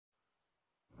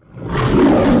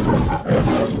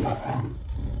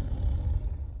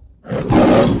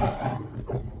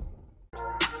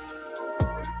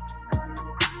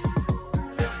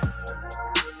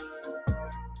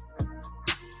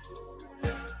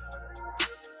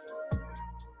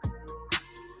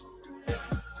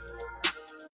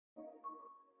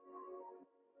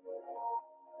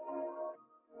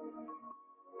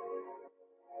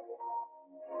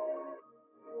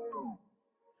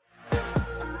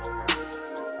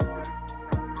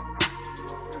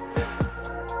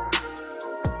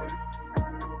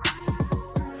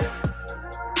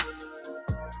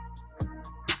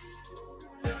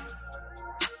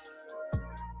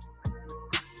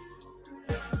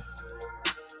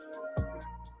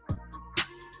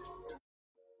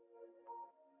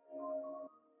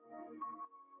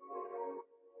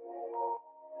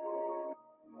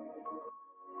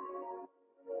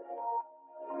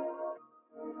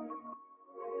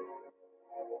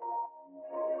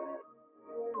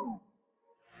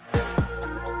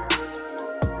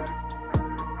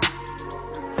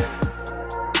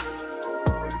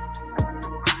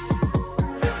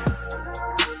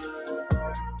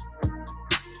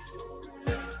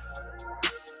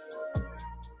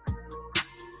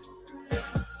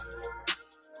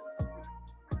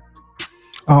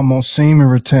I'm on semen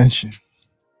retention.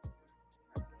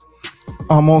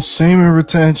 I'm on semen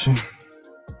retention.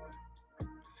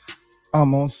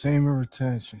 I'm on semen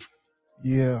retention.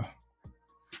 Yeah.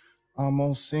 I'm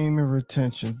on semen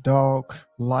retention, dog.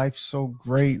 Life's so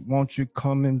great. Won't you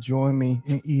come and join me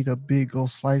and eat a big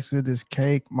old slice of this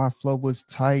cake? My flow is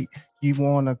tight. You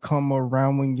want to come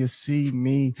around when you see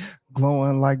me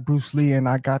glowing like Bruce Lee, and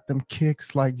I got them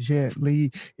kicks like Jet Li.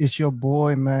 It's your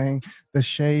boy, man, the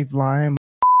Shaved Lion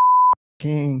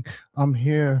King. I'm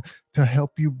here to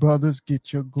help you brothers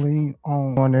get your glean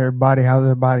on. Everybody, how's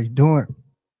everybody doing?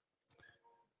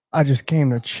 I just came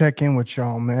to check in with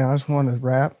y'all, man. I just want to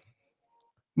rap.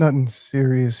 Nothing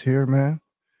serious here, man.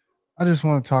 I just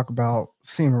want to talk about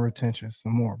semen retention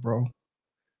some more, bro.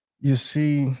 You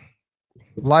see,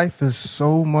 life is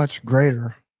so much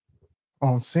greater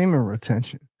on semen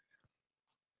retention.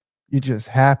 You're just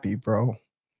happy, bro.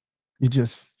 You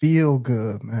just feel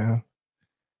good, man.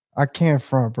 I can't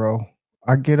front, bro.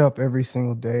 I get up every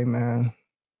single day, man,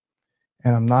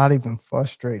 and I'm not even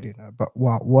frustrated about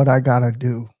what I got to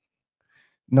do.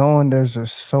 Knowing there's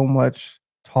just so much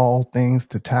tall things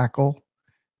to tackle,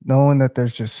 knowing that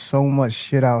there's just so much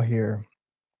shit out here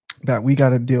that we got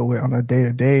to deal with on a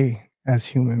day-to-day as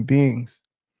human beings.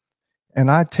 And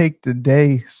I take the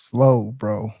day slow,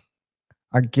 bro.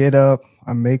 I get up,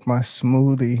 I make my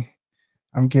smoothie.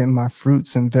 I'm getting my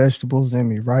fruits and vegetables in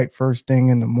me right first thing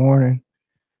in the morning.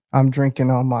 I'm drinking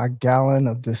on my gallon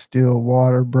of distilled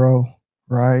water, bro,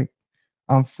 right?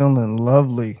 I'm feeling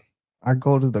lovely. I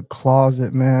go to the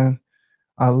closet, man.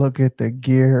 I look at the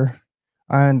gear.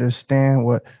 I understand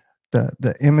what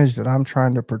the image that I'm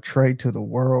trying to portray to the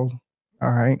world.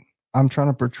 All right. I'm trying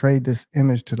to portray this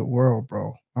image to the world,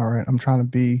 bro. All right. I'm trying to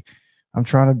be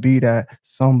that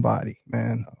somebody,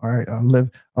 man. All right.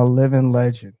 A living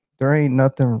legend. There ain't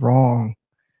nothing wrong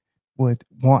with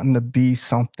wanting to be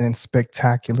something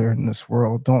spectacular in this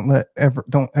world. Don't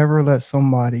ever let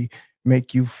somebody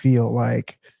make you feel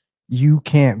like you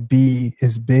can't be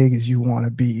as big as you want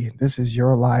to be. This is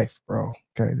your life, bro.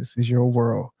 Okay, this is your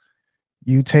world.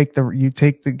 You take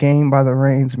the game by the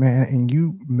reins, man, and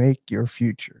you make your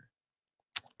future.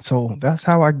 So that's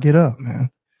how I get up,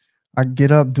 man. I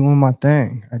get up doing my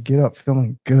thing. I get up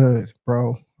feeling good,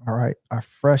 bro. All right. I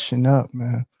freshen up,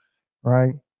 man.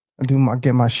 Right.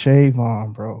 Get my shave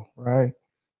on, bro. Right.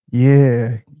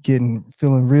 Yeah.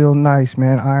 Feeling real nice,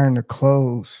 man. Iron the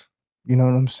clothes. You know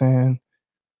what I'm saying?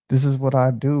 This is what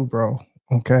I do, bro.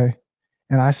 Okay.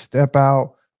 And I step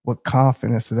out with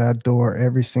confidence to that door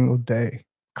every single day.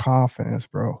 Confidence,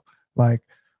 bro. Like,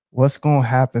 what's gonna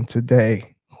happen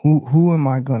today? Who am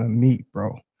I gonna meet,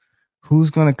 bro? Who's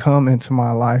gonna come into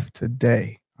my life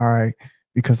today? All right.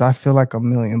 Because I feel like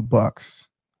 $1,000,000.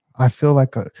 I feel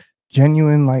like a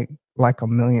genuine like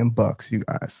 $1,000,000, you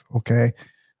guys. Okay.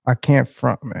 I can't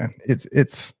front, man. This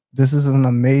is an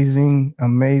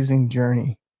amazing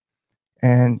journey.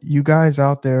 And you guys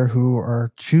out there who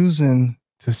are choosing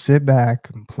to sit back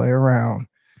and play around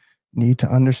need to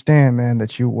understand, man,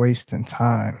 that you're wasting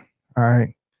time. All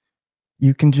right.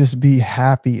 You can just be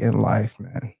happy in life,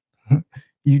 man.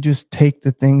 You just take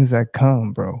the things that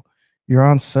come, bro. You're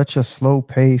on such a slow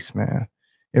pace, man.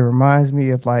 It reminds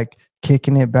me of like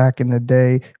kicking it back in the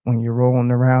day when you're rolling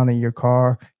around in your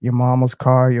car, your mama's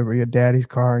car, your daddy's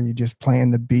car, and you're just playing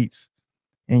the beats.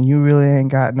 And you really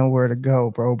ain't got nowhere to go,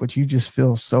 bro, but you just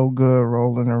feel so good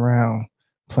rolling around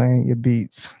playing your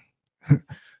beats.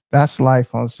 That's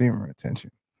life on semen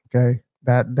retention. Okay.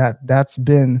 That's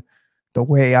been the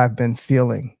way I've been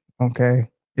feeling. Okay.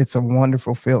 It's a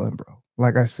wonderful feeling, bro.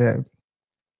 Like I said,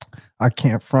 I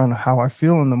can't front how I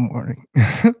feel in the morning.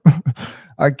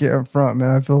 I can't front, man.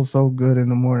 I feel so good in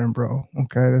the morning, bro.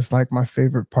 Okay. That's like my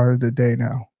favorite part of the day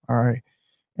now. All right.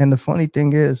 And the funny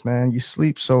thing is, man, you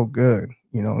sleep so good.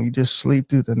 You know, you just sleep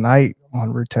through the night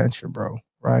on retention, bro.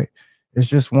 Right. It's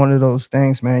just one of those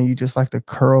things, man. You just like to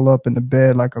curl up in the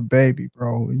bed like a baby,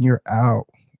 bro, and you're out.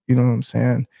 You know what I'm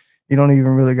saying? You don't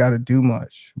even really got to do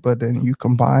much. But then you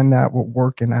combine that with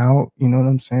working out. You know what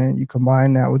I'm saying? You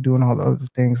combine that with doing all the other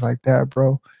things like that,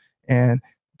 bro. And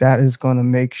that's going to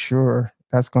make sure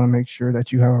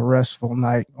that you have a restful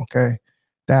night. Okay.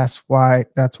 That's why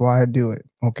I do it.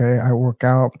 Okay. I work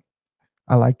out.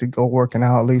 I like to go working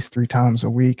out at least 3 times a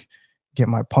week, get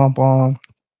my pump on,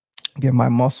 get my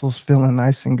muscles feeling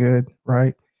nice and good,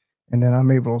 right? And then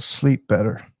I'm able to sleep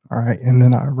better, all right? And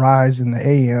then I rise in the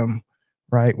AM,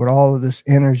 right, with all of this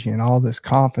energy and all this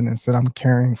confidence that I'm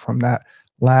carrying from that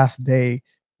last day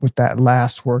with that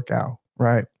last workout,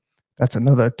 right? That's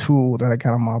another tool that I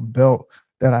got on my belt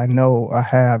that I know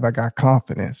I got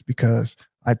confidence because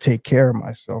I take care of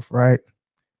myself, right?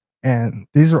 And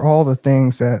these are all the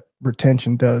things that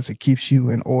retention does. It keeps you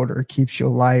in order. It keeps your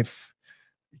life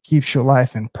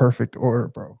in perfect order,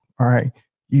 bro. All right.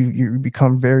 You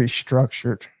become very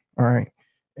structured. All right.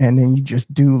 And then you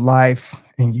just do life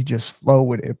and you just flow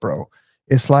with it, bro.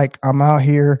 It's like I'm out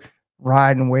here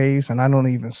riding waves and I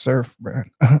don't even surf, bro.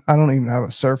 I don't even have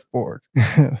a surfboard.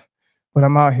 But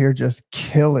I'm out here just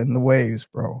killing the waves,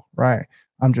 bro. Right.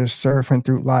 I'm just surfing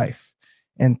through life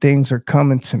and things are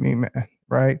coming to me, man.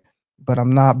 Right. But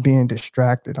I'm not being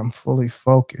distracted. I'm fully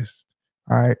focused.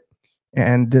 All right.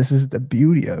 And this is the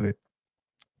beauty of it.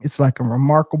 It's like a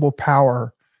remarkable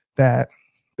power that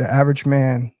the average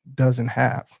man doesn't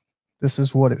have. This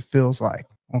is what it feels like.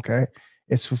 Okay.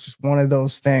 It's just one of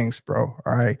those things, bro.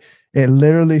 All right. It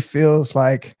literally feels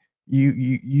like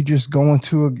you just go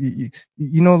into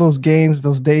you know those games,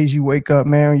 those days you wake up,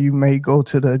 man, you may go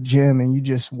to the gym and you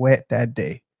just wet that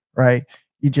day, right?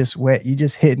 You just wet, you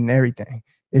just hitting everything.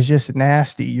 It's just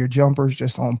nasty. Your jumper's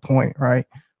just on point, right?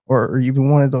 Or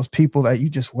even one of those people that you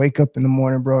just wake up in the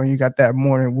morning, bro, and you got that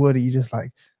morning wood, and you just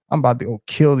like, I'm about to go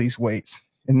kill these weights.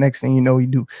 And next thing you know,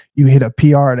 you hit a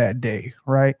PR that day,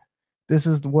 right? This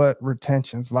is what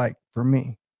retention's like for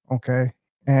me. Okay.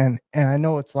 And I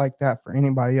know it's like that for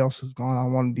anybody else who's going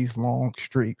on one of these long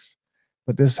streaks.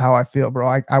 But this is how I feel,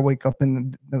 bro. I wake up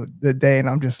in the day and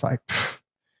I'm just like,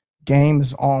 game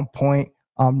is on point.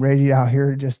 I'm ready out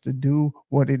here just to do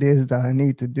what it is that I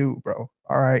need to do, bro.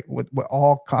 All right. With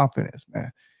all confidence,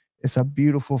 man. It's a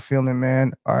beautiful feeling,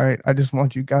 man. All right. I just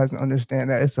want you guys to understand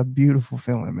that it's a beautiful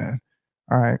feeling, man.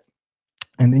 All right.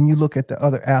 And then you look at the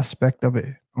other aspect of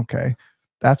it. Okay.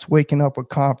 That's waking up with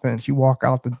confidence. You walk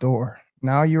out the door.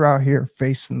 Now you're out here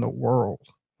facing the world.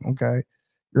 Okay.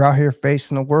 You're out here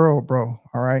facing the world, bro.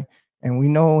 All right. And we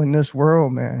know in this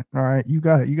world, man, all right, you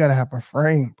gotta have a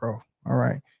frame, bro. All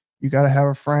right. You gotta have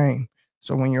a frame.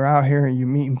 So when you're out here and you're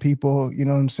meeting people, you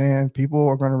know what I'm saying? People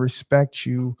are gonna respect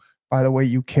you by the way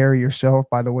you carry yourself,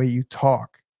 by the way you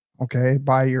talk, okay,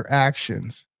 by your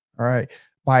actions, all right,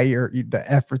 by the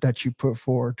effort that you put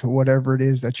forward to whatever it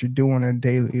is that you're doing in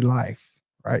daily life,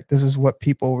 right? This is what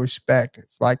people respect.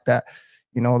 It's like that,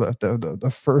 you know,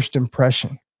 the first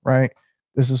impression, right?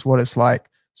 This is what it's like.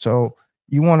 So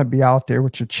you want to be out there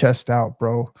with your chest out,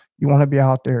 bro. You want to be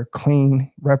out there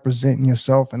clean, representing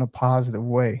yourself in a positive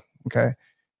way. Okay.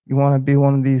 You want to be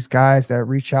one of these guys that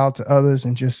reach out to others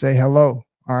and just say hello.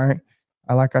 All right.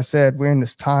 Like I said, we're in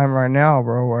this time right now,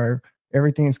 bro, where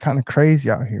everything's kind of crazy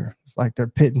out here. It's like they're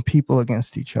pitting people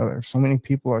against each other. So many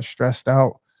people are stressed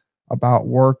out about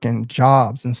work and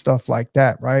jobs and stuff like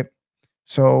that. Right.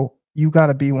 So you got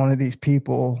to be one of these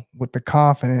people with the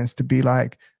confidence to be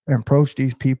like, approach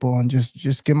these people and just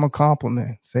give them a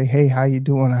compliment. Say, hey, how you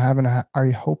doing?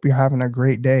 I hope you're having a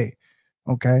great day.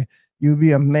 Okay. You'd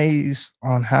be amazed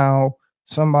on how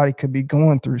somebody could be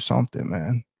going through something,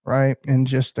 man. Right. And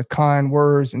just the kind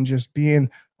words and just being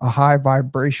a high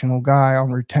vibrational guy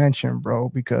on retention, bro.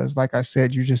 Because like I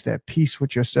said, you're just at peace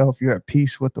with yourself. You're at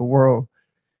peace with the world.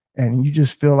 And you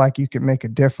just feel like you can make a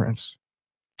difference.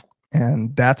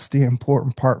 And that's the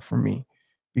important part for me.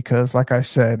 Because like I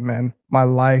said, man, my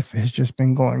life has just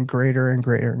been going greater and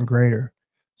greater and greater.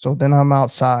 So then I'm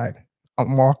outside,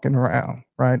 I'm walking around,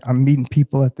 right? I'm meeting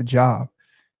people at the job.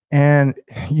 And,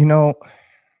 you know,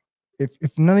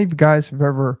 if none of you guys have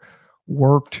ever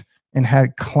worked and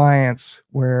had clients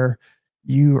where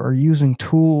you are using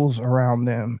tools around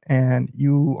them and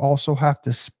you also have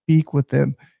to speak with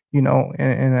them, you know, in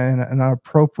an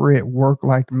appropriate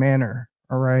work-like manner,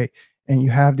 all right? And you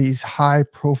have these high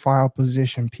profile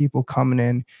position people coming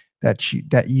in that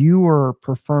you are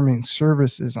performing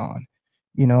services on.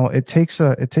 You know, it takes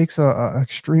a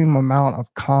extreme amount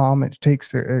of calm. It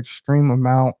takes an extreme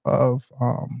amount of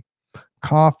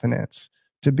confidence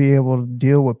to be able to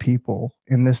deal with people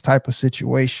in this type of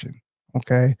situation.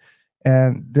 Okay.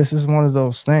 And this is one of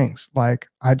those things. Like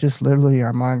I just literally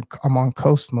I'm on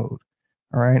coast mode.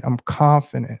 All right. I'm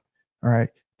confident. All right.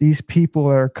 These people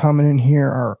that are coming in here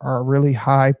are really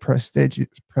high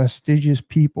prestigious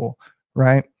people,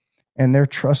 right? And they're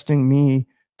trusting me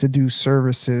to do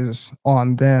services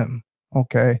on them.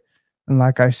 Okay. And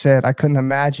like I said, I couldn't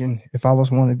imagine if I was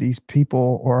one of these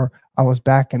people or I was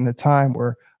back in the time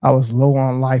where I was low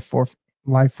on life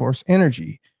force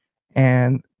energy.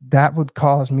 And that would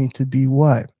cause me to be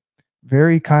what?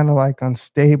 Very kind of like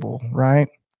unstable, right?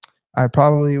 I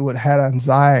probably would have had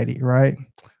anxiety, right?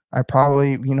 I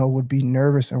probably, you know, would be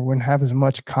nervous and wouldn't have as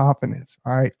much confidence,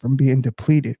 all right, from being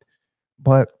depleted.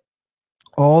 But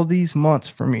all these months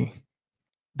for me,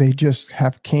 they just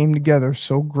have came together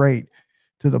so great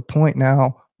to the point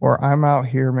now where I'm out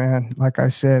here, man, like I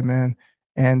said, man,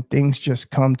 and things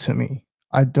just come to me.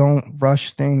 I don't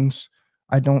rush things.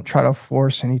 I don't try to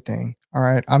force anything. All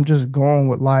right. I'm just going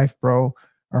with life, bro.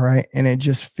 All right. And it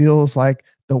just feels like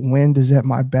the wind is at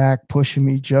my back, pushing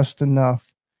me just enough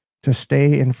to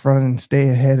stay in front and stay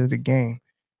ahead of the game.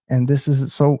 And this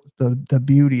is so the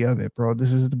beauty of it, bro.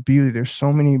 This is the beauty. There's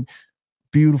so many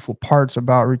beautiful parts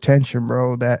about retention,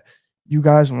 bro, that you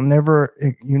guys will never,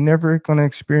 you're never gonna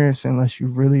experience unless you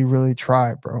really, really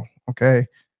try, bro. Okay.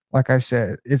 Like I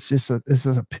said, it's just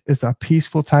it's a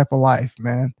peaceful type of life,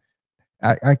 man.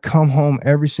 I come home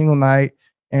every single night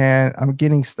and I'm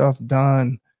getting stuff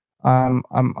done.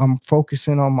 I'm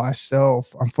focusing on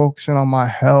myself. I'm focusing on my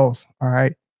health. All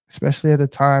right. Especially at a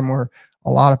time where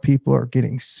a lot of people are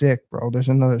getting sick, bro. There's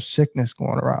another sickness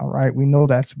going around, right? We know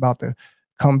that's about to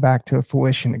come back to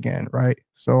fruition again, right?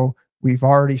 So we've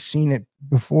already seen it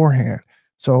beforehand.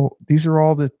 So these are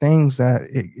all the things that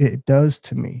it does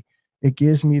to me. It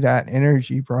gives me that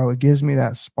energy, bro. It gives me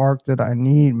that spark that I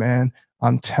need, man.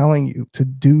 I'm telling you to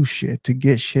do shit, to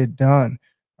get shit done.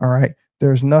 All right.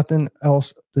 There's nothing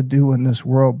else to do in this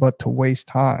world but to waste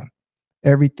time.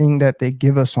 Everything that they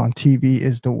give us on TV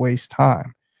is to waste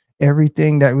time.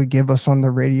 Everything that we give us on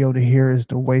the radio to hear is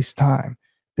to waste time.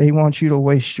 They want you to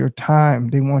waste your time.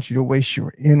 They want you to waste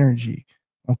your energy.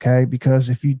 Okay. Because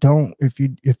if you don't, if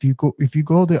you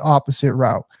go the opposite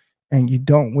route and you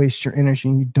don't waste your energy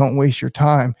and you don't waste your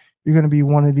time, you're going to be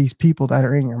one of these people that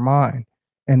are in your mind.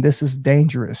 And this is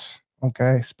dangerous,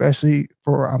 okay? Especially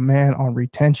for a man on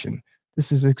retention.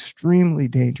 This is extremely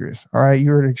dangerous, all right?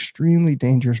 You're an extremely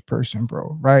dangerous person,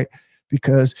 bro, right?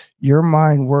 Because your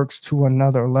mind works to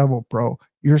another level, bro.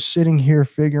 You're sitting here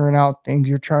figuring out things.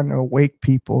 You're trying to awake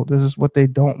people. This is what they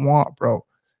don't want, bro.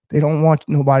 They don't want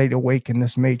nobody to wake in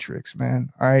this matrix, man,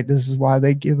 all right? This is why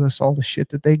they give us all the shit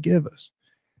that they give us.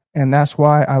 And that's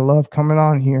why I love coming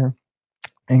on here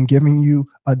and giving you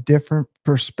a different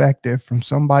perspective from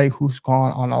somebody who's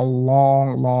gone on a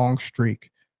long, long streak.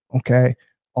 Okay.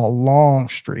 A long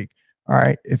streak. All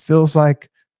right. It feels like,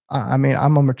 I mean,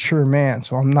 I'm a mature man,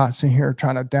 so I'm not sitting here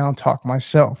trying to down talk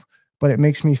myself, but it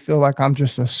makes me feel like I'm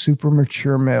just a super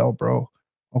mature male, bro.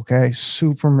 Okay.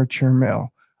 Super mature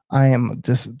male. I am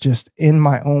just in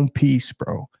my own peace,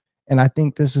 bro. And I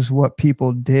think this is what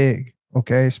people dig.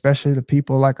 Okay. Especially the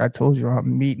people, like I told you,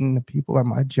 I'm meeting the people at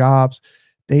my jobs.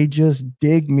 They just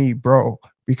dig me, bro,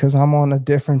 because I'm on a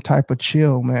different type of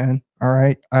chill, man. All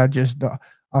right.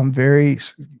 I'm very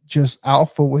just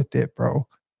alpha with it, bro.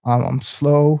 I'm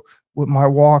slow with my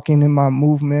walking and my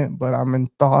movement, but I'm in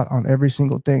thought on every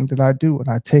single thing that I do. And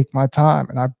I take my time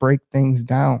and I break things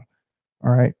down.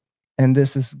 All right. And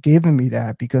this is giving me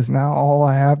that because now all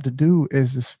I have to do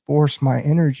is just force my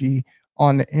energy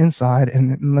on the inside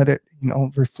and let it,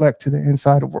 reflect to the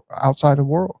inside of outside the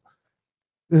world.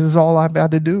 This is all I've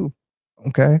had to do.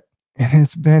 Okay. And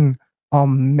it's been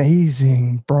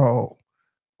amazing, bro.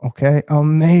 Okay.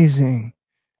 Amazing.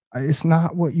 It's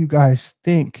not what you guys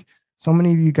think. So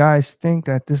many of you guys think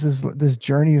that this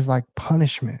journey is like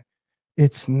punishment.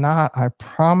 It's not, I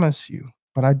promise you.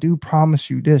 But I do promise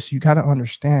you this. You got to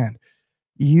understand.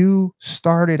 You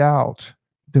started out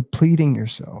depleting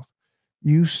yourself.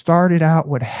 You started out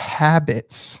with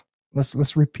habits.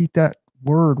 Let's repeat that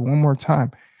word one more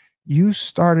time. You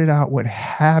started out with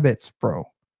habits, bro.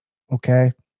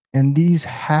 Okay. And these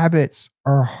habits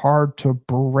are hard to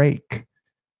break.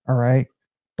 All right.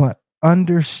 But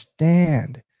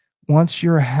understand once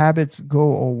your habits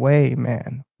go away,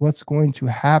 man, what's going to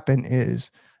happen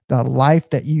is the life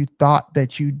that you thought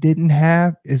that you didn't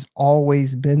have is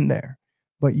always been there.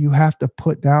 But you have to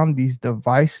put down these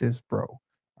devices, bro.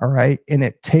 All right. And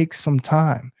it takes some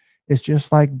time. It's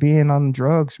just like being on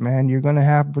drugs, man. You're going to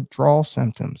have withdrawal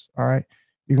symptoms. All right.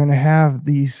 You're going to have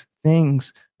these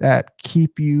things that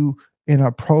keep you in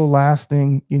a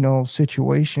pro-lasting,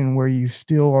 situation where you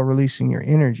still are releasing your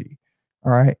energy.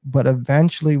 All right. But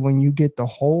eventually, when you get the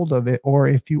hold of it, or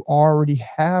if you already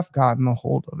have gotten the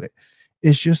hold of it,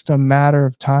 it's just a matter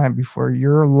of time before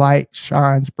your light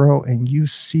shines, bro, and you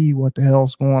see what the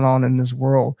hell's going on in this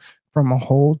world from a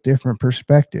whole different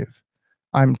perspective.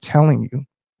 I'm telling you.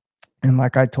 And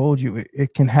like I told you,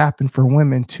 it can happen for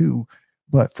women too.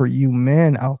 But for you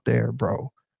men out there,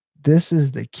 bro, this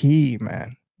is the key,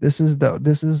 man. This is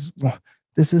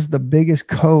the biggest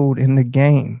code in the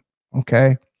game.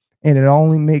 Okay. And it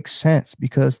only makes sense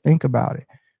because think about it.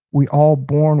 We all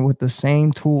born with the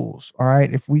same tools. All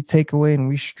right. If we take away and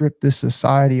we strip this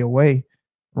society away,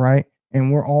 right,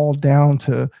 and we're all down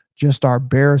to just our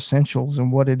bare essentials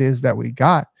and what it is that we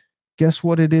got, guess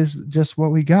what it is? Just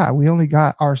what we got. We only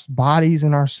got our bodies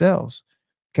and ourselves.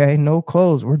 Okay. No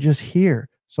clothes. We're just here.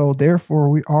 So therefore,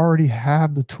 we already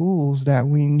have the tools that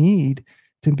we need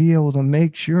to be able to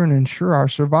make sure and ensure our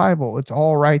survival. It's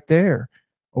all right there.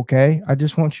 Okay. I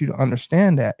just want you to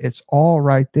understand that it's all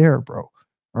right there, bro.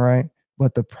 All right.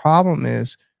 But the problem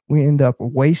is we end up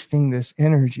wasting this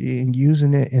energy and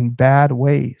using it in bad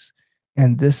ways.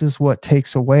 And this is what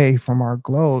takes away from our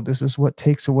glow. This is what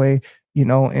takes away,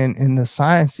 and the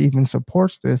science even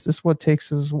supports this. This is what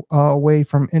takes us away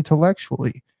from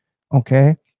intellectually.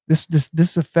 Okay.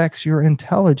 This affects your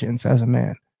intelligence as a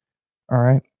man. All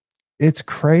right. It's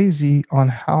crazy on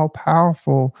how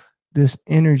powerful this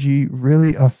energy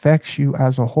really affects you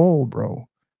as a whole, bro.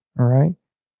 All right.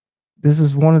 This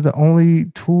is one of the only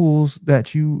tools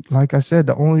that you, like I said,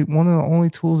 the only one of the only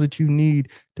tools that you need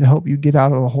to help you get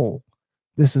out of the hole.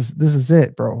 This is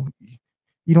it, bro.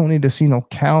 You don't need to see no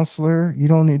counselor. You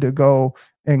don't need to go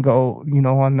and go,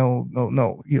 on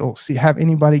no, see, have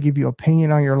anybody give you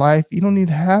opinion on your life. You don't need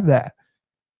to have that.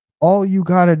 All you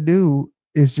got to do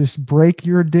is just break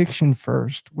your addiction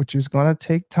first, which is going to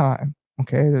take time.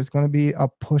 Okay. There's going to be a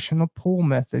push and a pull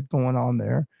method going on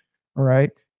there. All right.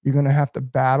 You're going to have to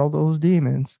battle those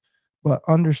demons. But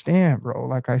understand, bro,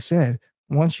 like I said,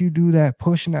 once you do that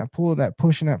push and that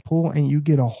pull, and you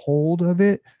get a hold of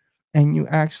it, and you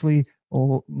actually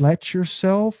let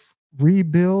yourself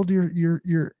rebuild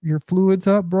your fluids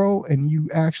up, bro, and you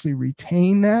actually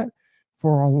retain that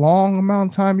for a long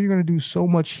amount of time, you're going to do so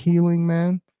much healing,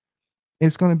 man.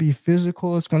 It's going to be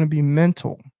physical. It's going to be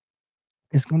mental.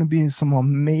 It's going to be some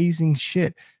amazing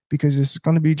shit because it's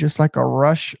going to be just like a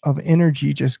rush of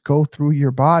energy just go through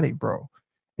your body, bro.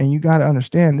 And you got to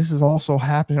understand this is also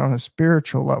happening on a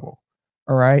spiritual level.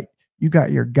 All right. You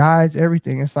got your guides,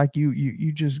 everything. It's like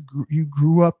you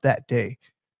grew up that day.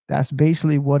 That's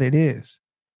basically what it is.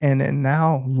 And then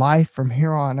now life from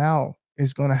here on out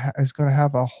is going to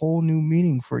have a whole new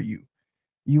meaning for you.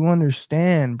 You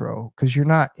understand, bro, because you're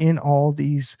not in all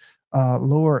these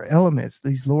lower elements,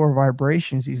 these lower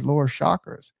vibrations, these lower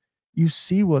chakras. You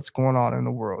see what's going on in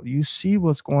the world. You see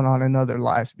what's going on in other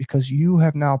lives because you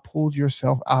have now pulled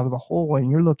yourself out of the hole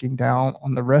and you're looking down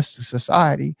on the rest of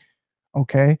society,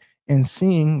 okay, and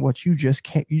seeing what you just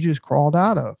crawled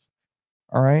out of.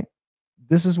 All right.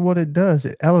 This is what it does.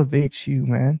 It elevates you,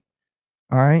 man.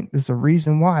 All right. There's a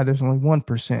reason why there's only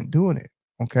 1% doing it.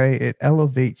 Okay. It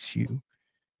elevates you.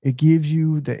 It gives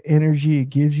you the energy. It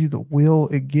gives you the will.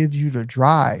 It gives you the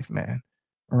drive, man.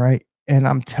 All right. And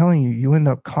I'm telling you, you end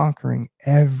up conquering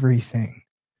everything.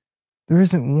 There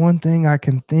isn't one thing I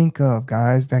can think of,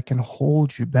 guys, that can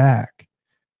hold you back.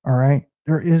 All right.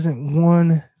 There isn't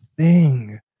one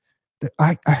thing that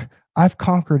I've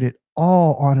conquered it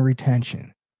all on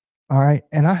retention. All right.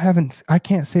 And I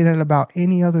can't say that about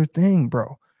any other thing,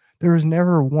 bro. There was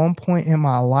never one point in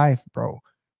my life, bro,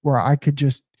 where I could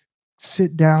just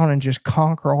sit down and just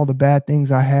conquer all the bad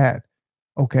things I had.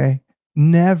 Okay.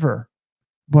 Never.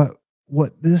 But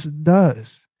what this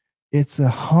does, it's a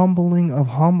humbling of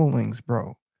humblings,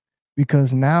 bro,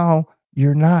 because now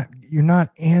you're not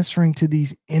answering to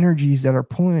these energies that are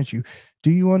pulling at you.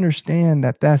 Do you understand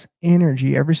that that's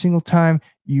energy? Every single time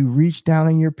you reach down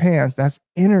in your pants, that's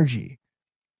energy.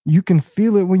 You can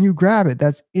feel it when you grab it.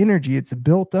 That's energy. It's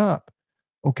built up.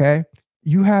 Okay.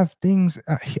 You have things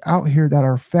out here that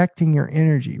are affecting your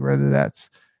energy, whether that's,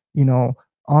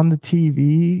 on the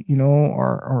TV,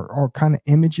 or kind of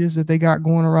images that they got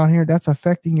going around here. That's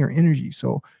affecting your energy.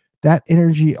 So that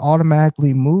energy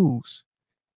automatically moves.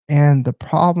 And the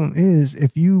problem is,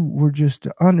 if you were just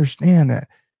to understand that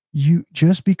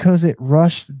just because it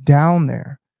rushed down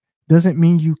there doesn't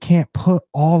mean you can't put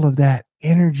all of that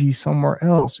energy somewhere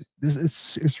else.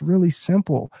 It's really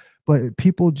simple, but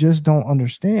people just don't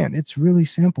understand. It's really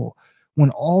simple.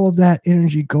 When all of that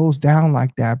energy goes down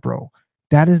like that, bro,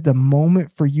 that is the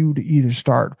moment for you to either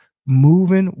start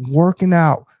moving, working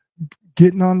out,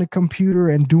 getting on the computer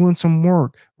and doing some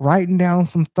work, writing down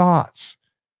some thoughts.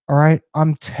 All right.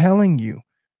 I'm telling you,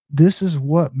 this is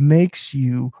what makes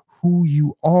you who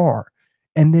you are.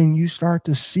 And then you start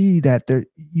to see that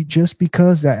just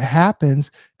because that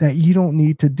happens, that you don't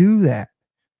need to do that.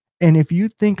 And if you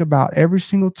think about every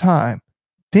single time,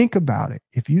 think about it.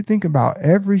 If you think about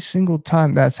every single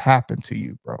time that's happened to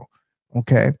you, bro,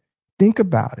 okay, think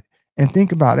about it and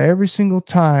think about every single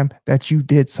time that you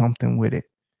did something with it.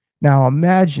 Now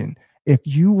imagine if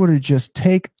you were to just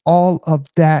take all of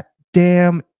that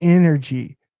damn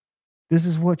energy. This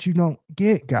is what you don't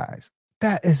get, guys.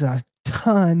 That is a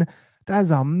ton. That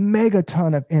is a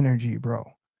megaton of energy, bro.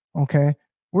 Okay.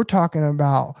 We're talking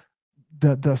about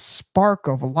the spark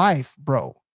of life,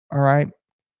 bro. All right.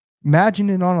 Imagine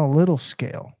it on a little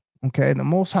scale. Okay. The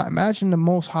most high, imagine the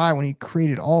most high when he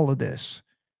created all of this.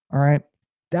 All right.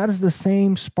 That is the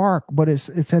same spark, but it's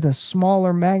at a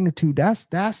smaller magnitude.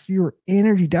 That's your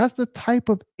energy. That's the type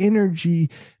of energy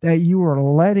that you are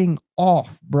letting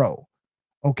off, bro.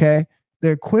 Okay.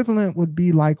 The equivalent would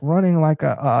be like running like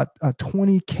a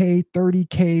 20K,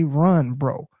 30K run,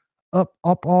 bro. Up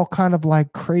all kind of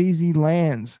like crazy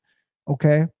lands.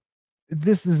 Okay.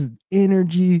 This is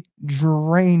energy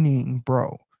draining,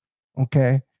 bro.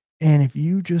 Okay. And if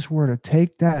you just were to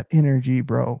take that energy,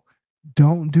 bro,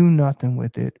 don't do nothing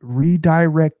with it.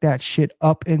 Redirect that shit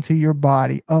up into your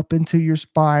body, up into your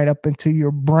spine, up into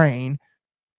your brain,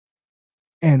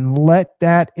 and let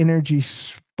that energy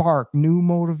spark new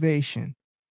motivation.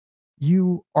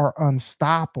 You are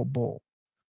unstoppable.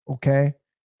 Okay.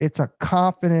 It's a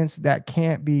confidence that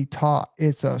can't be taught,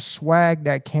 it's a swag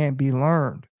that can't be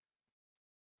learned.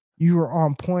 You are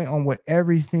on point on what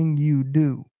everything you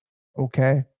do.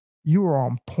 Okay. You are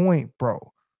on point,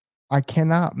 bro. I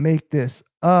cannot make this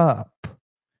up.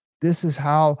 This is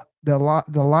how the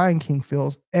Lion King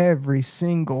feels every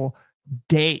single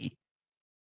day.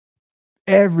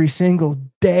 Every single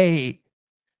day.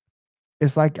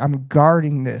 It's like I'm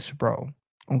guarding this, bro.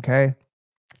 Okay.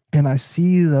 And I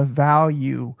see the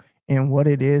value in what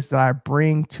it is that I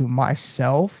bring to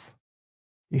myself.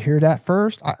 You hear that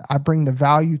first? I bring the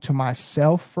value to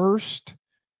myself first.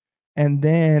 And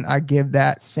then I give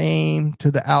that same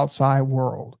to the outside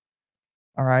world.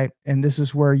 All right. And this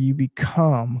is where you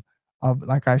become,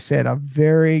 like I said, a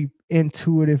very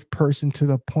intuitive person to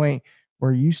the point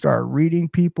where you start reading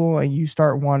people and you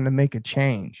start wanting to make a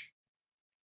change.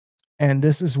 And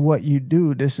this is what you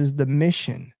do. This is the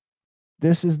mission.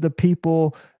 This is the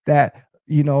people that,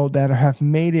 you know, that have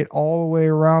made it all the way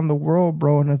around the world,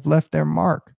 bro, and have left their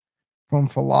mark. From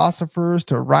philosophers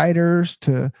to writers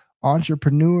to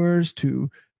entrepreneurs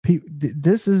to people.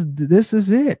 This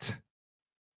is it.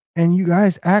 And you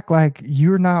guys act like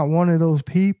you're not one of those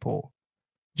people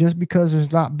just because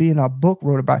there's not being a book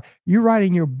wrote about. You're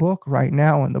writing your book right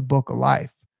now in the book of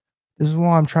life. This is what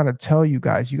I'm trying to tell you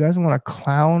guys. You guys want to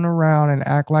clown around and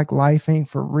act like life ain't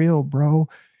for real, bro.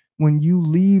 When you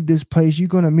leave this place, you're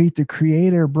going to meet the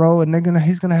creator, bro, and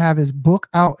he's going to have his book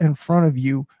out in front of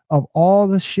you of all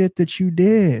the shit that you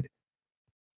did.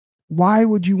 Why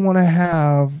would you want to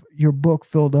have your book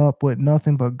filled up with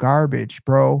nothing but garbage,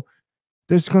 bro?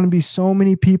 There's going to be so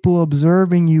many people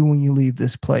observing you when you leave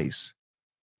this place.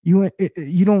 You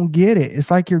don't get it.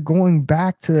 It's like you're going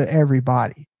back to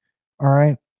everybody. All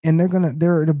right. And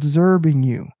they're observing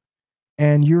you,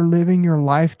 and you're living your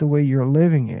life the way you're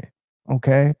living it.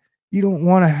 Okay. You don't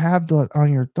want to have that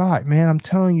on your thought, man. I'm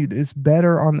telling you, it's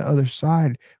better on the other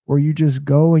side where you just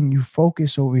go and you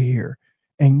focus over here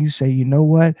and you say, you know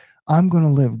what? I'm going to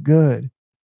live good.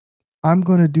 I'm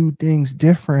going to do things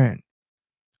different.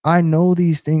 I know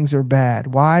these things are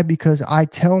bad. Why? Because I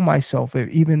tell myself it,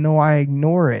 even though I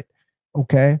ignore it.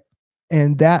 Okay.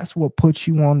 And that's what puts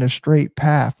you on the straight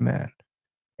path, man.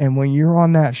 And when you're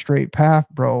on that straight path,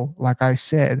 bro, like I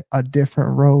said, a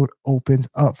different road opens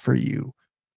up for you.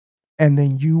 And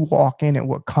then you walk in it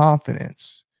with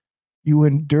confidence. You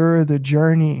endure the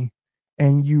journey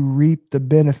and you reap the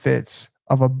benefits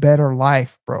of a better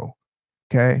life, bro.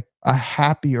 Okay. A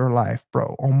happier life,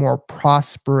 bro. A more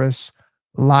prosperous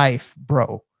life,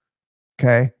 bro.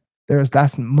 Okay.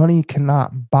 That's money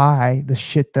cannot buy the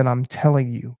shit that I'm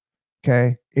telling you.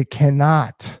 Okay. It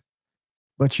cannot.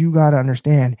 But you got to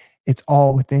understand, it's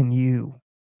all within you.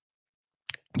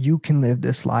 You can live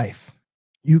this life.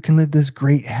 You can live this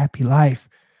great, happy life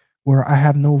where I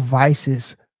have no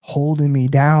vices holding me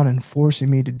down and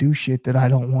forcing me to do shit that I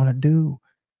don't want to do.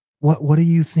 What do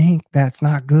you think that's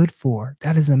not good for?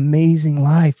 That is amazing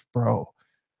life, bro.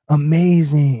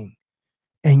 Amazing.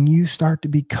 And you start to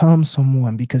become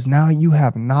someone because now you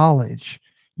have knowledge.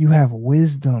 You have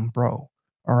wisdom, bro.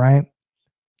 All right.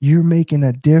 You're making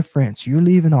a difference. You're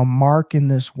leaving a mark in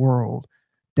this world.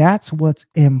 That's what's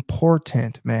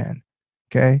important, man.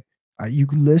 Okay. You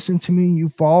listen to me, you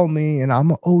follow me, and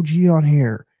I'm an OG on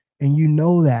here, and you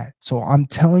know that. So I'm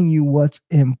telling you what's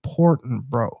important,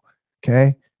 bro.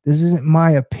 Okay. This isn't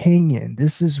my opinion.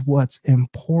 This is what's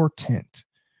important.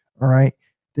 All right.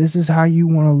 This is how you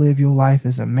want to live your life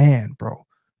as a man, bro.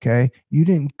 Okay. You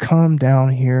didn't come down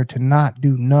here to not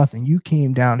do nothing. You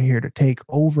came down here to take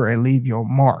over and leave your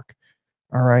mark.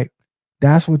 All right.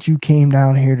 That's what you came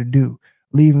down here to do.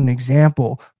 Leave an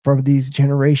example for these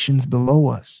generations below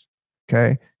us.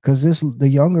 Okay. Because the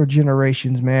younger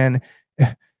generations, man,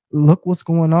 look what's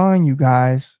going on, you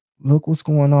guys. Look what's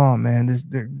going on, man.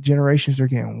 The generations are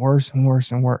getting worse and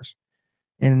worse and worse.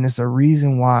 And it's a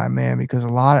reason why, man, because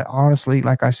honestly,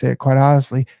 like I said, quite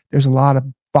honestly, there's a lot of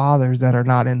fathers that are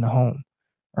not in the home.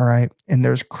 All right. And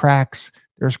there's cracks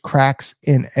There's cracks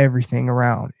in everything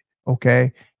around it,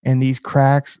 okay? And these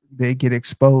cracks, they get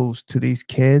exposed to these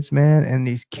kids, man, and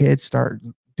these kids start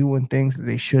doing things that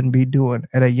they shouldn't be doing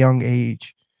at a young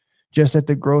age. Just at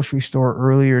the grocery store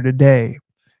earlier today,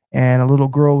 and a little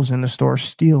girl was in the store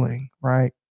stealing,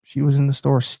 right? She was in the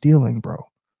store stealing, bro.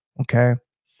 Okay.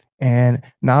 And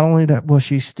not only that was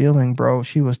she stealing, bro,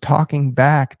 she was talking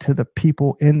back to the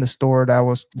people in the store that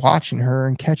was watching her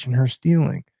and catching her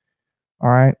stealing. All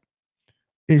right.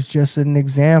 It's just an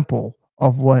example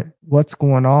of what's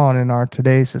going on in our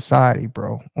today's society,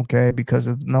 bro. Okay. Because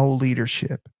of no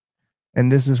leadership.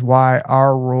 And this is why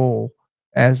our role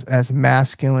as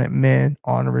masculine men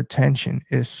on retention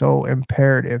is so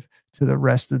imperative to the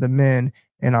rest of the men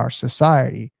in our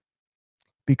society,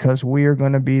 because we are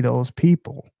going to be those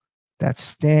people that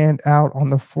stand out on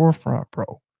the forefront, bro.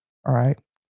 All right.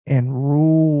 And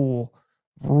rule,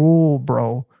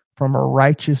 bro, from a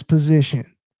righteous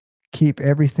position. Keep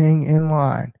everything in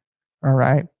line. All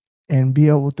right. And be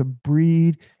able to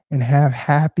breed and have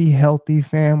happy, healthy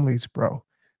families, bro,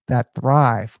 that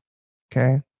thrive.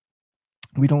 Okay.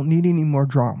 We don't need any more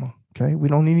drama. Okay. We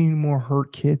don't need any more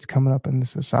hurt kids coming up in the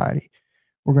society.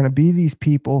 We're going to be these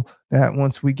people that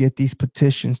once we get these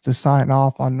petitions to sign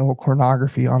off on no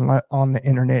pornography on the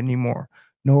internet anymore,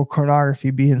 no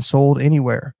pornography being sold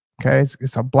anywhere. Okay.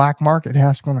 It's a black market.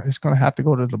 It's going to have to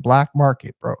go to the black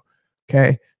market, bro.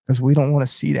 Okay. Because we don't want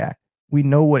to see that. We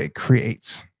know what it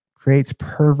creates. Creates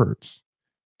perverts.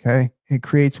 Okay. It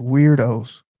creates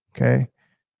weirdos. Okay.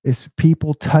 It's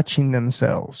people touching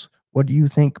themselves. What do you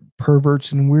think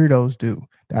perverts and weirdos do?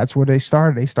 That's where they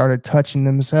started. They started touching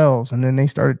themselves, and then they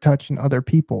started touching other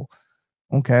people.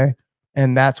 Okay.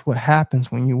 And that's what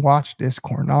happens when you watch this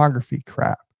pornography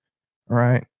crap. All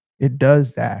right. It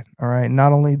does that. All right.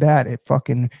 Not only that, it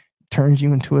fucking turns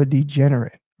you into a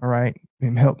degenerate. All right.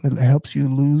 It helps you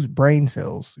lose brain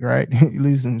cells. Right. You're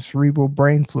losing cerebral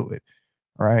brain fluid.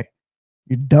 All right.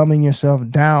 You're dumbing yourself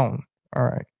down. All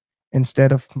right.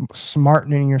 Instead of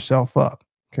smartening yourself up,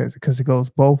 because it goes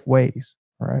both ways.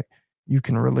 All right. You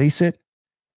can release it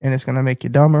and it's going to make you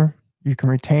dumber. You can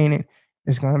retain it.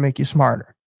 It's going to make you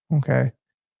smarter. Okay.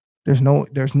 There's no,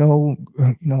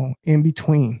 in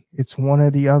between. It's one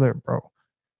or the other, bro.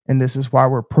 And this is why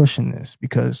we're pushing this,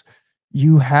 because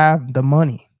you have the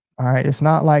money. All right. It's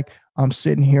not like I'm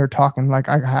sitting here talking like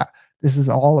this is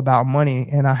all about money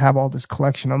and I have all this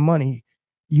collection of money.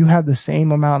 You have the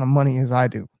same amount of money as I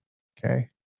do. Okay.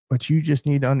 But you just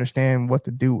need to understand what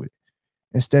to do with it.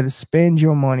 Instead of spend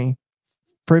your money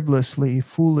frivolously,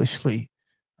 foolishly,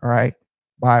 all right,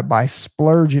 by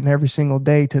splurging every single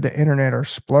day to the internet or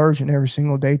splurging every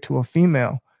single day to a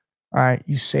female. All right.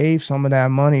 You save some of that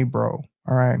money, bro.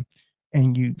 All right.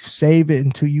 And you save it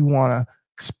until you want to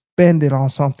spend it on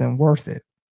something worth it.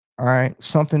 All right.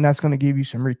 Something that's going to give you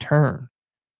some return.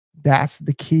 That's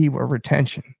the key with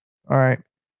retention. All right.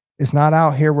 It's not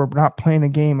out here. We're not playing a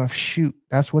game of shoot.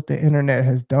 That's what the internet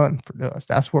has done for us.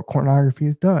 That's what pornography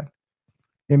has done.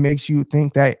 It makes you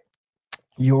think that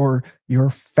your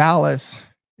phallus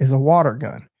is a water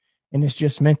gun and it's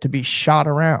just meant to be shot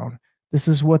around. This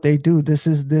is what they do. This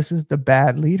is the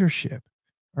bad leadership.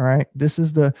 All right.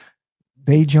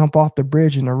 They jump off the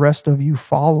bridge and the rest of you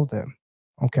follow them.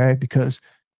 Okay. Because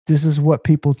this is what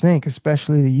people think,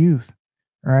 especially the youth.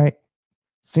 All right.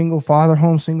 Single father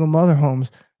homes, single mother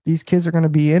homes. These kids are going to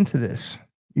be into this.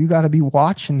 You got to be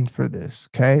watching for this.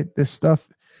 Okay. This stuff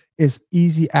is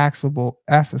easy accessible,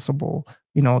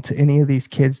 to any of these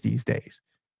kids these days.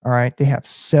 All right. They have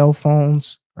cell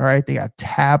phones. All right. They got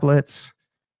tablets.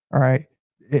 All right.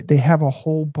 They have a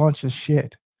whole bunch of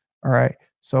shit. All right.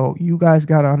 So you guys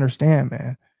got to understand,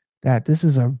 man, that this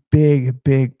is a big,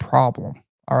 big problem.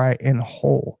 All right. In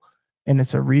whole. And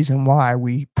it's a reason why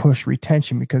we push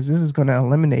retention, because this is going to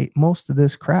eliminate most of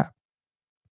this crap.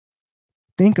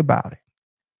 Think about it.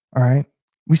 All right.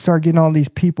 We start getting all these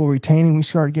people retaining. We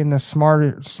start getting the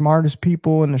smartest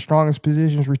people in the strongest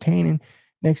positions retaining.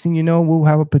 Next thing you know, we'll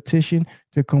have a petition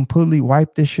to completely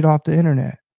wipe this shit off the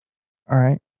internet. All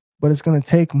right. But it's going to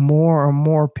take more and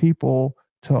more people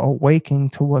to awaken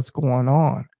to what's going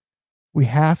on. We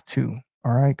have to.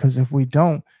 All right. Because if we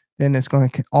don't, then it's going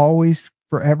to always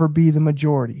forever be the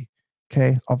majority.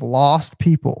 Okay. Of lost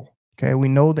people. Okay. We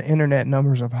know the internet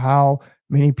numbers of how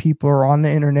many people are on the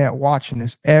internet watching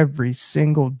this every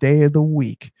single day of the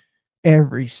week,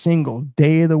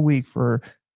 for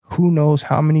who knows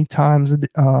how many times a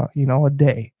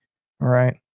day. All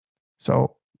right.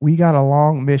 So we got a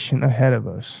long mission ahead of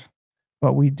us,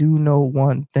 but we do know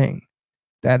one thing,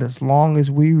 that as long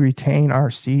as we retain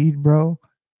our seed, bro,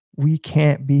 we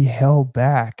can't be held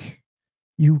back.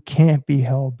 You can't be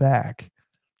held back.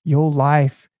 Your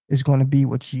life is going to be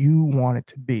what you want it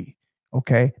to be.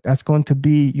 Okay. That's going to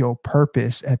be your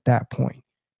purpose at that point.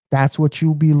 That's what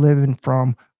you'll be living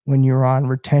from when you're on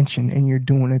retention and you're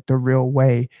doing it the real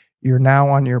way. You're now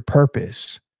on your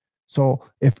purpose. So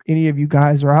if any of you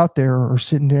guys are out there or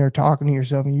sitting there talking to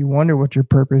yourself and you wonder what your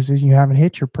purpose is, you haven't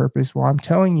hit your purpose. Well, I'm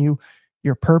telling you,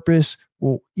 your purpose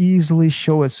will easily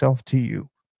show itself to you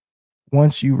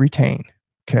once you retain.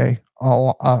 Okay.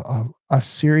 A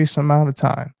serious amount of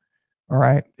time. All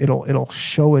right. It'll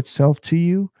show itself to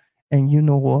you and you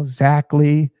know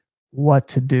exactly what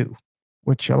to do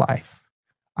with your life.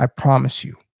 I promise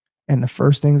you. And the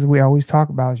first things that we always talk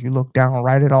about is you look down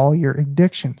right at all your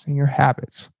addictions and your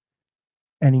habits.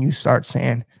 And you start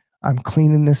saying, I'm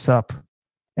cleaning this up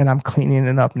and I'm cleaning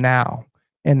it up now.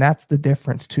 And that's the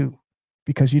difference too,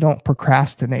 because you don't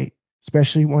procrastinate,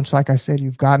 especially once, like I said,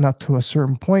 you've gotten up to a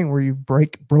certain point where you've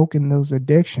broken those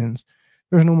addictions.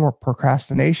 There's no more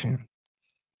procrastination.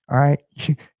 All right.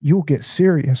 You'll get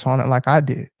serious on it like I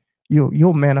did.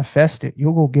 You'll manifest it.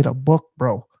 You'll go get a book,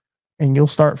 bro, and you'll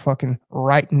start fucking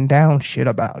writing down shit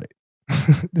about it.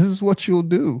 This is what you'll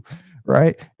do,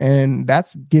 right? And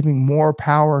that's giving more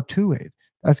power to it.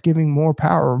 That's giving more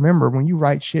power. Remember, when you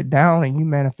write shit down and you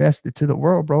manifest it to the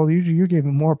world, bro, usually you're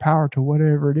giving more power to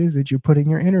whatever it is that you're putting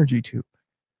your energy to.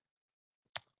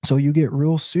 So you get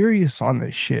real serious on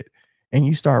this shit and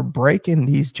you start breaking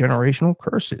these generational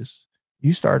curses.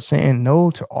 You start saying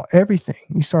no to everything.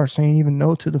 You start saying even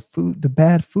no to the food, the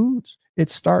bad foods.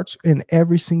 It starts in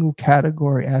every single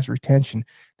category as retention.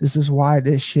 This is why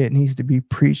this shit needs to be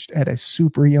preached at a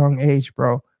super young age,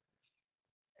 bro.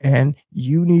 And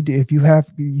you need to, if you have,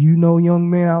 young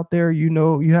men out there,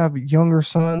 you have younger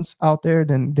sons out there,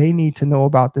 then they need to know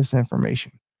about this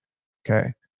information.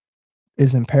 Okay.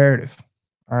 It's imperative.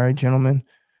 All right, gentlemen,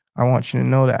 I want you to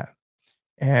know that.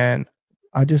 And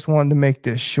I just wanted to make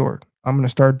this short. I'm going to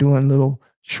start doing little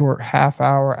short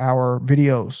hour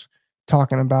videos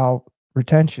talking about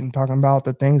retention, talking about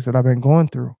the things that I've been going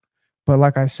through. But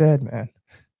like I said, man,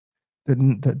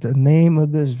 the name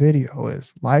of this video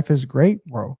is Life is Great,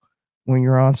 bro, when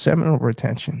you're on seminal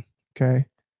retention. Okay.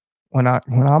 When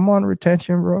I'm on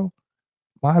retention, bro,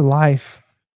 my life,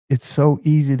 it's so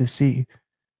easy to see.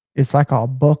 It's like a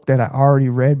book that I already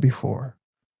read before.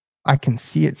 I can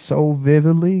see it so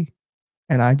vividly,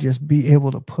 and I just be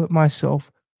able to put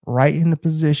myself right in the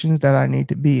positions that I need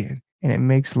to be in. And it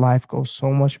makes life go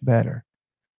so much better.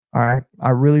 All right. I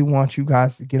really want you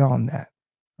guys to get on that.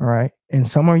 All right. And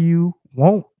some of you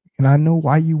won't. And I know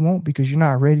why you won't, because you're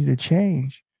not ready to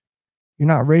change. You're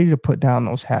not ready to put down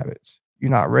those habits.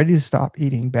 You're not ready to stop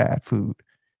eating bad food.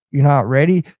 You're not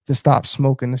ready to stop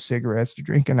smoking the cigarettes,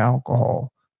 drinking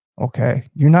alcohol. Okay.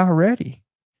 You're not ready.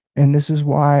 And this is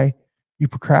why you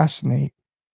procrastinate.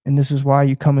 And this is why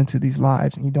you come into these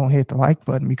lives and you don't hit the like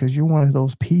button, because you're one of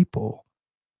those people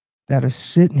that are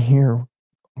sitting here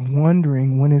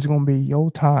wondering when it's going to be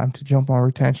your time to jump on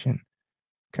retention.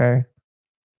 Okay.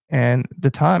 And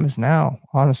the time is now,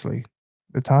 honestly.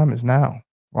 The time is now.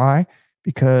 Why?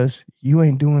 Because you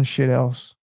ain't doing shit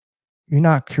else. You're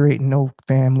not creating no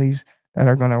families that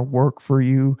are going to work for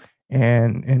you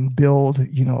and build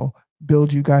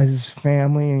you guys'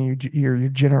 family and your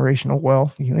generational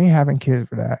wealth. You ain't having kids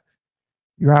for that.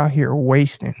 You're out here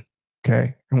wasting.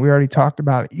 Okay. And we already talked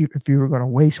about if you were going to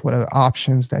waste, what are the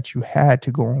options that you had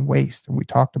to go and waste. And we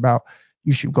talked about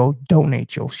you should go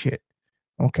donate your shit.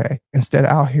 Okay. Instead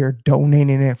of out here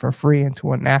donating it for free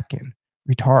into a napkin.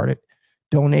 Retarded.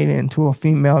 Donate it into a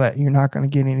female that you're not going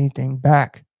to get anything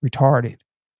back. Retarded.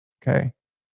 Okay.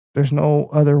 There's no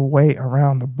other way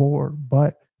around the board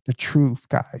but the truth,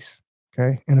 guys.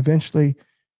 Okay. And eventually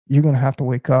you're going to have to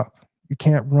wake up. You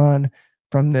can't run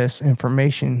from this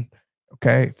information,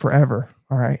 okay, forever.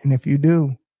 All right. And if you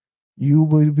do, you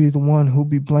will be the one who'll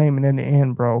be blaming in the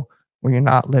end, bro, when you're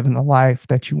not living the life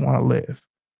that you want to live.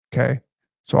 Okay.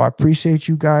 So I appreciate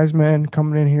you guys, man,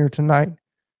 coming in here tonight.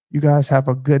 You guys have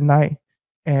a good night.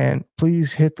 And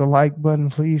please hit the like button.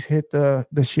 Please hit the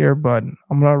share button.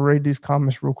 I'm going to read these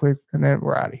comments real quick and then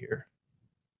we're out of here.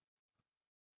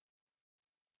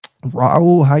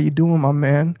 Raul, how you doing, my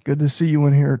man? Good to see you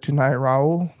in here tonight,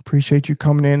 Raul. Appreciate you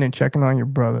coming in and checking on your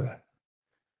brother.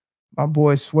 My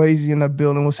boy Swayze in the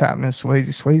building. What's happening, Swayze?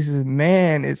 Swayze,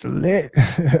 man, it's lit.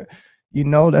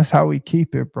 That's how we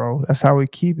keep it, bro. That's how we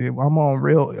keep it. I'm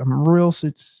real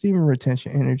semen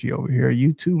retention energy over here.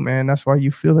 You too, man. That's why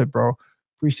you feel it, bro.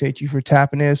 Appreciate you for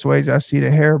tapping in, Swayze. I see the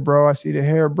hair,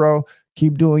 bro.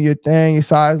 Keep doing your thing. Your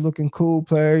size looking cool,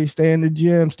 player. You stay in the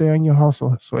gym. Stay on your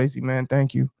hustle, Swayze, man.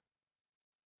 Thank you.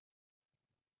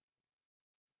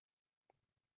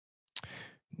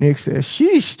 Nick says,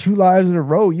 sheesh, 2 lives in a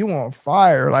row. You on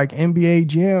fire. Like NBA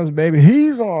jams, baby.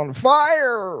 He's on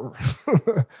fire.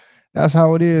 That's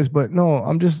how it is. But no,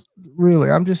 I'm just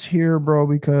here, bro,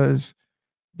 because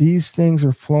these things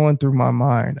are flowing through my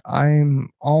mind.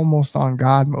 I'm almost on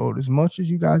God mode. As much as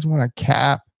you guys want to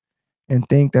cap and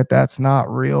think that that's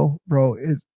not real, bro,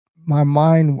 my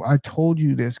mind, I told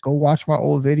you this. Go watch my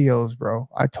old videos, bro.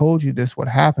 I told you this, what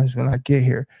happens when I get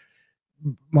here.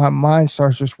 My mind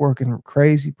starts just working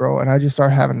crazy, bro. And I just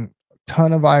start having a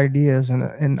ton of ideas,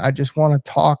 and I just want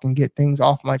to talk and get things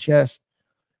off my chest.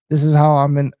 This is how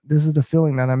I'm in. This is the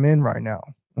feeling that I'm in right now.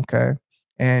 Okay.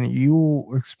 And you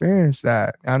experience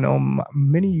that. I know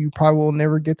many of you probably will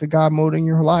never get to God mode in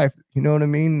your life. You know what I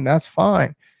mean? That's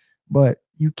fine. But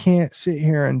you can't sit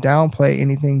here and downplay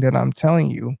anything that I'm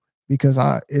telling you, because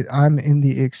I'm in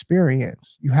the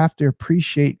experience. You have to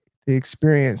appreciate the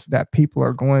experience that people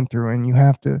are going through, and you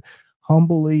have to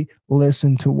humbly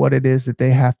listen to what it is that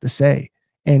they have to say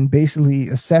and basically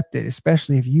accept it,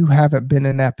 especially if you haven't been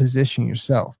in that position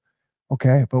yourself.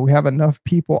 Okay. But we have enough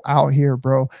people out here,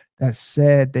 bro, that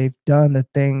said they've done the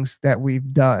things that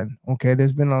we've done. Okay.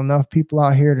 There's been enough people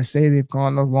out here to say they've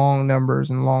gone the long numbers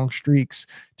and long streaks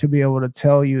to be able to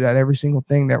tell you that every single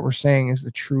thing that we're saying is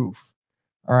the truth.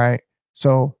 All right.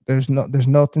 So there's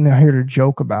nothing out here to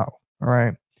joke about. All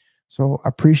right. So I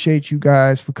appreciate you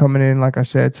guys for coming in. Like I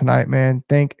said tonight, man,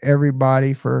 thank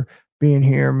everybody for being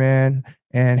here, man,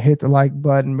 and hit the like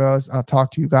button, bros. I'll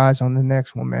talk to you guys on the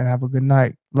next one, man. Have a good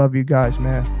night. Love you guys,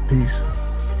 man. Peace.